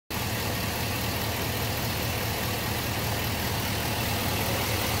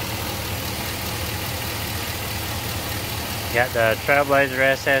Got the Trailblazer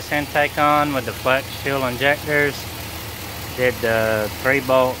SS intake on with the flex fuel injectors. Did the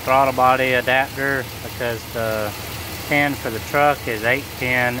 3-bolt throttle body adapter because the pin for the truck is 8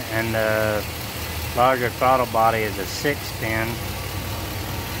 pin and the larger throttle body is a 6 pin.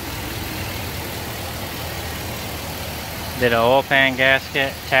 Did an oil pan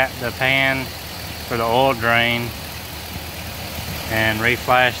gasket, tapped the pan for the oil drain, and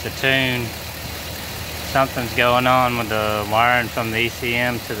reflashed the tune. Something's going on with the wiring from the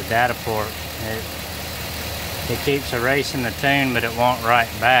ECM to the data port. It keeps erasing the tune, but it won't write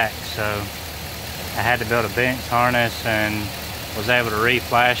back, so I had to build a bench harness and was able to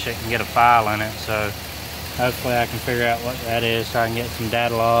reflash it and get a file in it. So hopefully I can figure out what that is so I can get some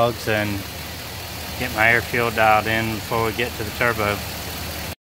data logs and get my air fuel dialed in before we get to the turbo.